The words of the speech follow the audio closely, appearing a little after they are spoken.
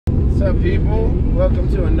What's up, people? Welcome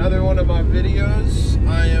to another one of my videos.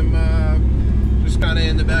 I am just kind of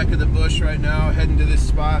in the back of the bush right now, heading to this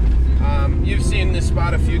spot. You've seen this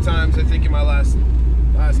spot a few times, I think, in my last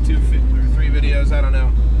two or three videos. I don't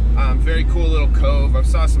know. Very cool little cove. I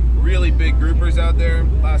saw some really big groupers out there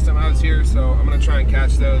last time I was here, so I'm gonna try and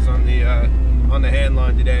catch those on the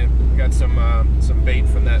Handline today. I got some bait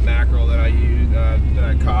from that mackerel that I used, that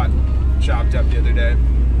I caught, chopped up the other day.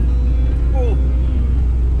 Ooh.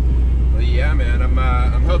 But yeah, man,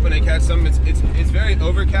 I'm hoping to catch some. It's very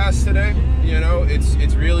overcast today. You know,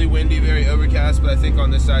 it's really windy, very overcast. But I think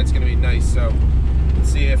on this side it's gonna be nice. So let's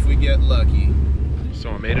see if we get lucky.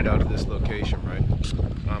 So I made it out of this location, right?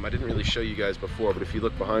 I didn't really show you guys before, but if you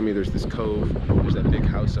look behind me, there's this cove. There's that big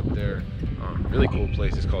house up there. Really cool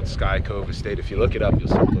place. It's called Sky Cove Estate. If you look it up, you'll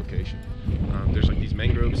see the location. There's like these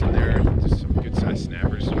mangroves in there. There's some good sized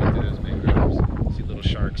snappers right through those mangroves. See little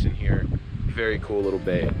sharks in here. Very cool little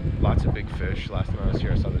bay. Lots of big fish. Last time I was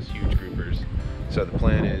here, I saw those huge groupers. So the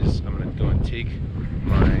plan is I'm gonna go and take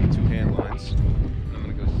my two hand lines. I'm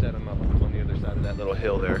gonna go set them up on the other side of that little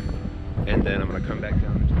hill there. And then I'm gonna come back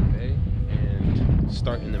down into the bay and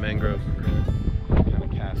start in the mangroves. I'm gonna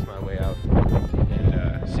cast my way out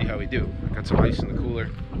and see how we do. I got some ice in the cooler,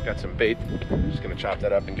 got some bait. I'm just gonna chop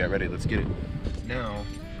that up and get ready. Let's get it. Now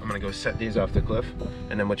I'm gonna go set these off the cliff,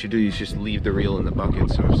 and then what you do is just leave the reel in the bucket,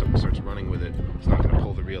 so if something starts running with it, it's not gonna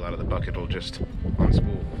pull the reel out of the bucket, it'll just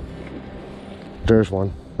unspool. There's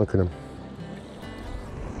one. Look at him.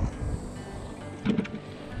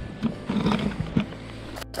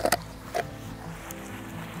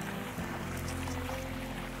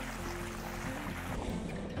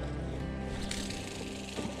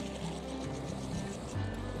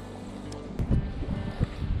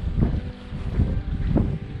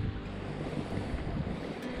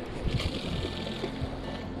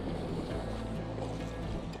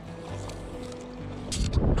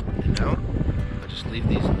 Now, I just leave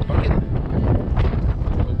these in the bucket. Hope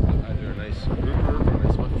that either a nice grouper or a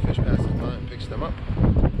nice monkeyfish passes by and picks them up.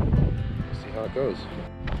 We'll see how it goes.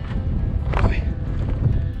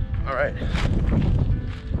 Alright,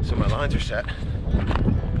 so my lines are set,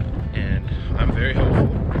 and I'm very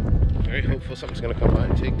hopeful something's gonna come by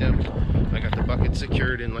and take them. I got the bucket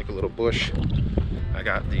secured in like a little bush. I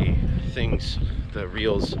got the things, the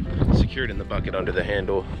reels secured in the bucket under the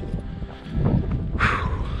handle.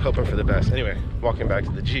 Hoping for the best. Anyway, walking back to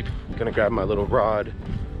the Jeep, gonna grab my little rod,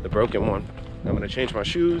 the broken one. I'm gonna change my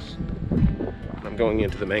shoes, and I'm going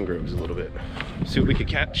into the mangroves a little bit. See what we could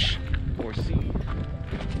catch or see.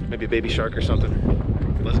 Maybe a baby shark or something.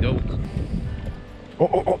 Let's go.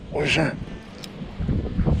 Oh, what's that?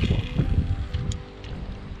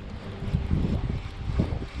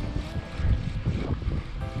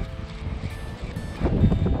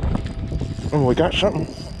 Oh, we got something.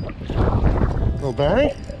 Little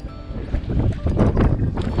bag.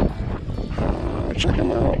 Check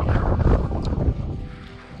him out.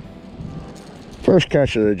 First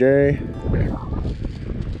catch of the day.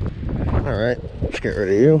 All right, let's get rid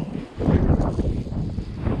of you.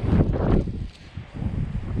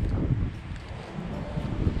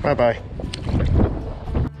 Bye-bye.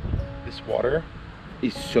 This water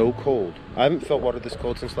is so cold. I haven't felt water this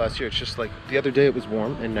cold since last year. It's just like the other day it was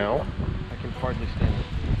warm, and now I can hardly stand it.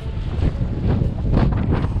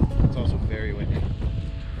 It's also very windy.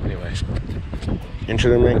 Anyway, Into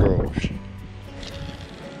the mangroves.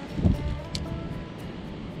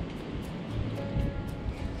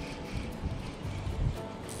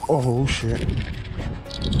 Oh shit.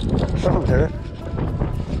 Something did it.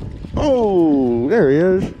 Oh, there he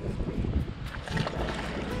is.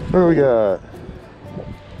 What do we got?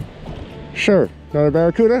 Sure, another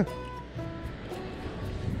barracuda?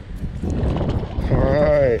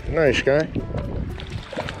 Alright, nice guy.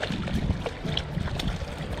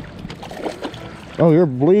 Oh, you're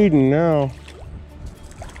bleeding now.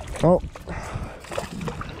 Oh.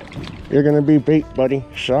 You're gonna be bait, buddy.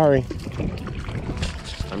 Sorry.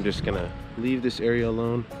 I'm just gonna leave this area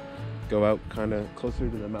alone, go out kind of closer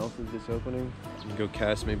to the mouth of this opening, and go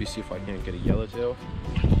cast, maybe see if I can't get a yellowtail.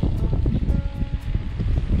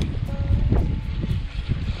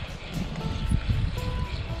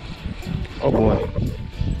 Oh boy.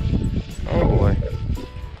 Oh boy.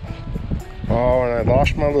 Oh, and I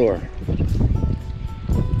lost my lure.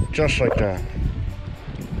 Just like that.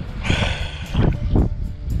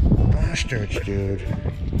 Bastards, dude.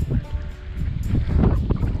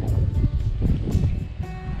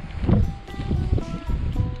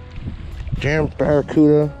 Damn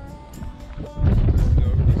barracuda. Go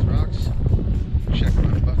over these rocks, check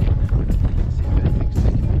my bucket, see if anything's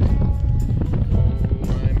taken away. Oh,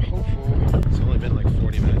 I'm hopeful. It's only been like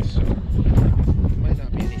 40 minutes, so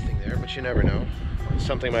you never know.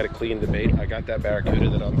 Something might have cleaned the bait. I got that barracuda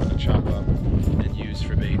that I'm gonna chop up and use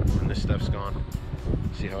for bait when this stuff's gone.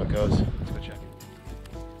 See how it goes. Let's go check it.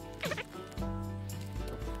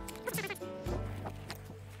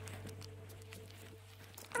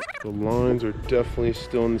 The lines are definitely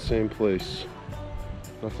still in the same place.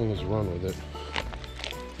 Nothing has run with it.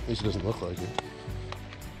 At least it doesn't look like it.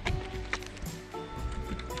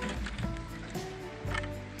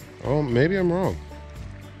 Oh, maybe I'm wrong.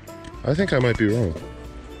 I think I might be wrong.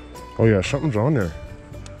 Oh yeah, something's on there.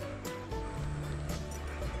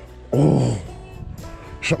 Oh,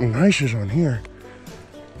 something nice is on here.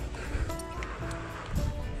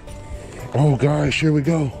 Oh guys, here we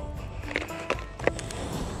go.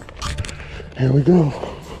 Here we go.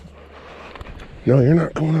 No, you're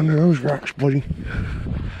not going under those rocks, buddy.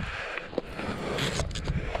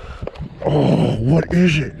 Oh, what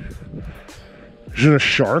is it? Is it a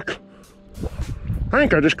shark? I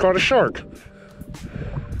think I just caught a shark.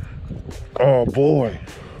 Oh boy.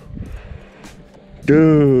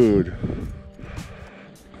 Dude.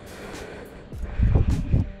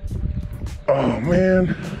 Oh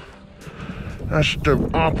man. That's the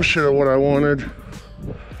opposite of what I wanted.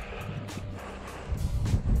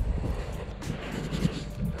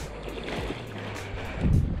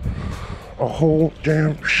 A whole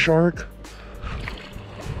damn shark.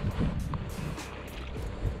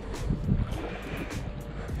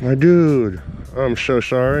 My dude, I'm so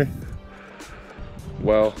sorry.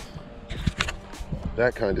 Well,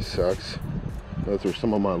 that kind of sucks. Those were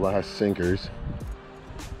some of my last sinkers.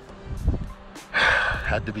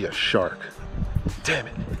 Had to be a shark. Damn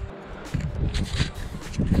it.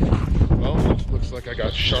 Well, looks like I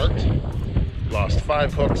got sharked. Lost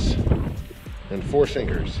 5 hooks and 4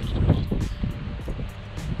 sinkers.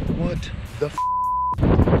 What the f?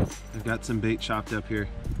 I've got some bait chopped up here.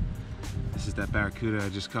 This is that barracuda I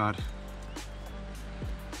just caught.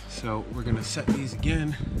 So we're gonna set these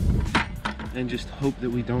again and just hope that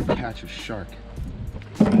we don't catch a shark.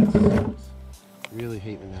 Really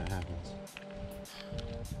hate when that happens.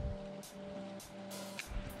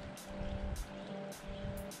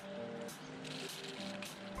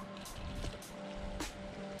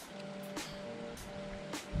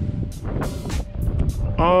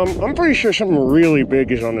 I'm pretty sure something really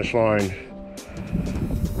big is on this line.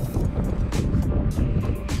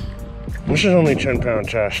 This is only a 10-pound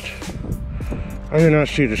test. I do not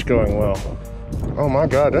see this going well. Oh my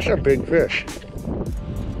God, that's a big fish.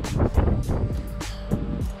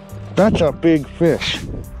 That's a big fish.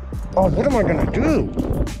 Oh, what am I gonna do?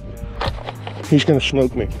 He's gonna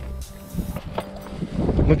smoke me.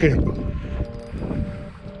 Look at him.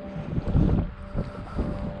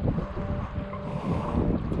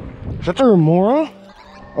 Is that the Remora?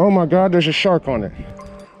 Oh my God, there's a shark on it.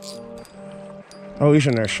 Oh, he's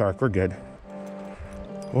in there, shark. We're good.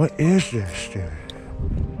 What is this, dude?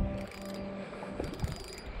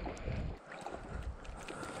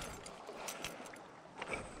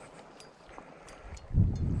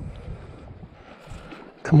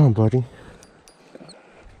 Come on, buddy.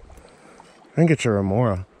 I think it's a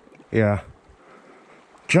Remora. Yeah.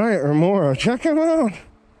 Giant Remora. Check him out.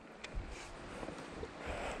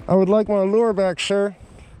 I would like my lure back, sir.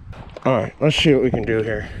 All right, let's see what we can do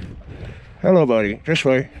here. Hello, buddy. This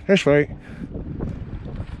way. This way.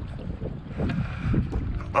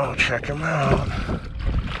 Oh, check him out.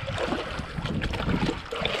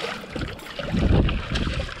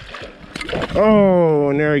 Oh,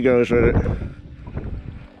 and there he goes with it.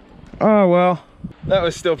 Oh, well. That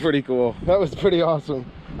was still pretty cool. That was pretty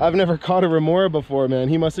awesome. I've never caught a Remora before, man.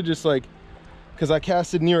 He must have just like, because I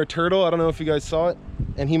casted near a turtle. I don't know if you guys saw it.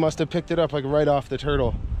 And he must have picked it up like right off the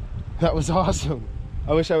turtle. That was awesome.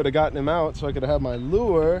 I wish I would have gotten him out so I could have had my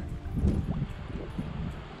lure.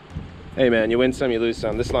 Hey man, you win some, you lose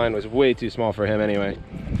some. This line was way too small for him anyway.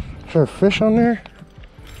 Is there a fish on there?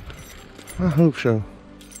 I hope so.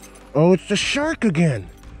 Oh, it's the shark again.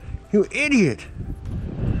 You idiot.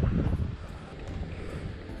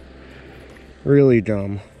 Really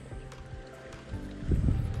dumb.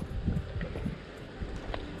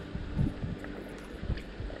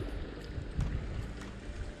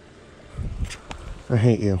 I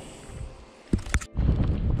hate you.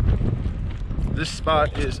 This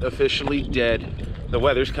spot is officially dead. The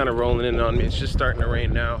weather's kind of rolling in on me. It's just starting to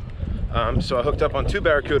rain now. So I hooked up on 2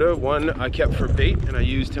 barracuda. One I kept for bait and I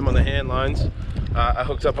used him on the hand lines. I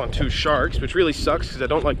hooked up on 2 sharks, which really sucks because I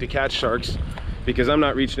don't like to catch sharks because I'm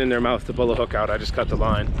not reaching in their mouth to pull a hook out. I just cut the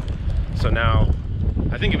line. So now,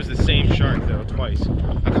 I think it was the same shark though, twice.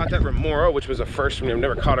 I caught that Remora, which was a first for me. I've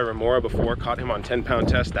never caught a Remora before. Caught him on 10-pound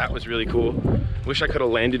test. That was really cool. Wish I could have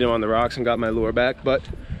landed him on the rocks and got my lure back, but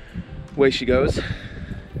away she goes.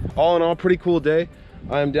 All in all, pretty cool day.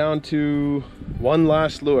 I'm down to one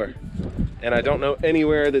last lure, and I don't know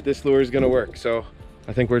anywhere that this lure is gonna work, so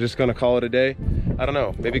I think we're just gonna call it a day. I don't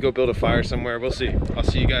know, maybe go build a fire somewhere, we'll see. I'll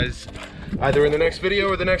see you guys either in the next video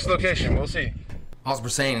or the next location, we'll see. All we're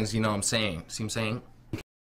saying is, you know what I'm saying? See what I'm saying?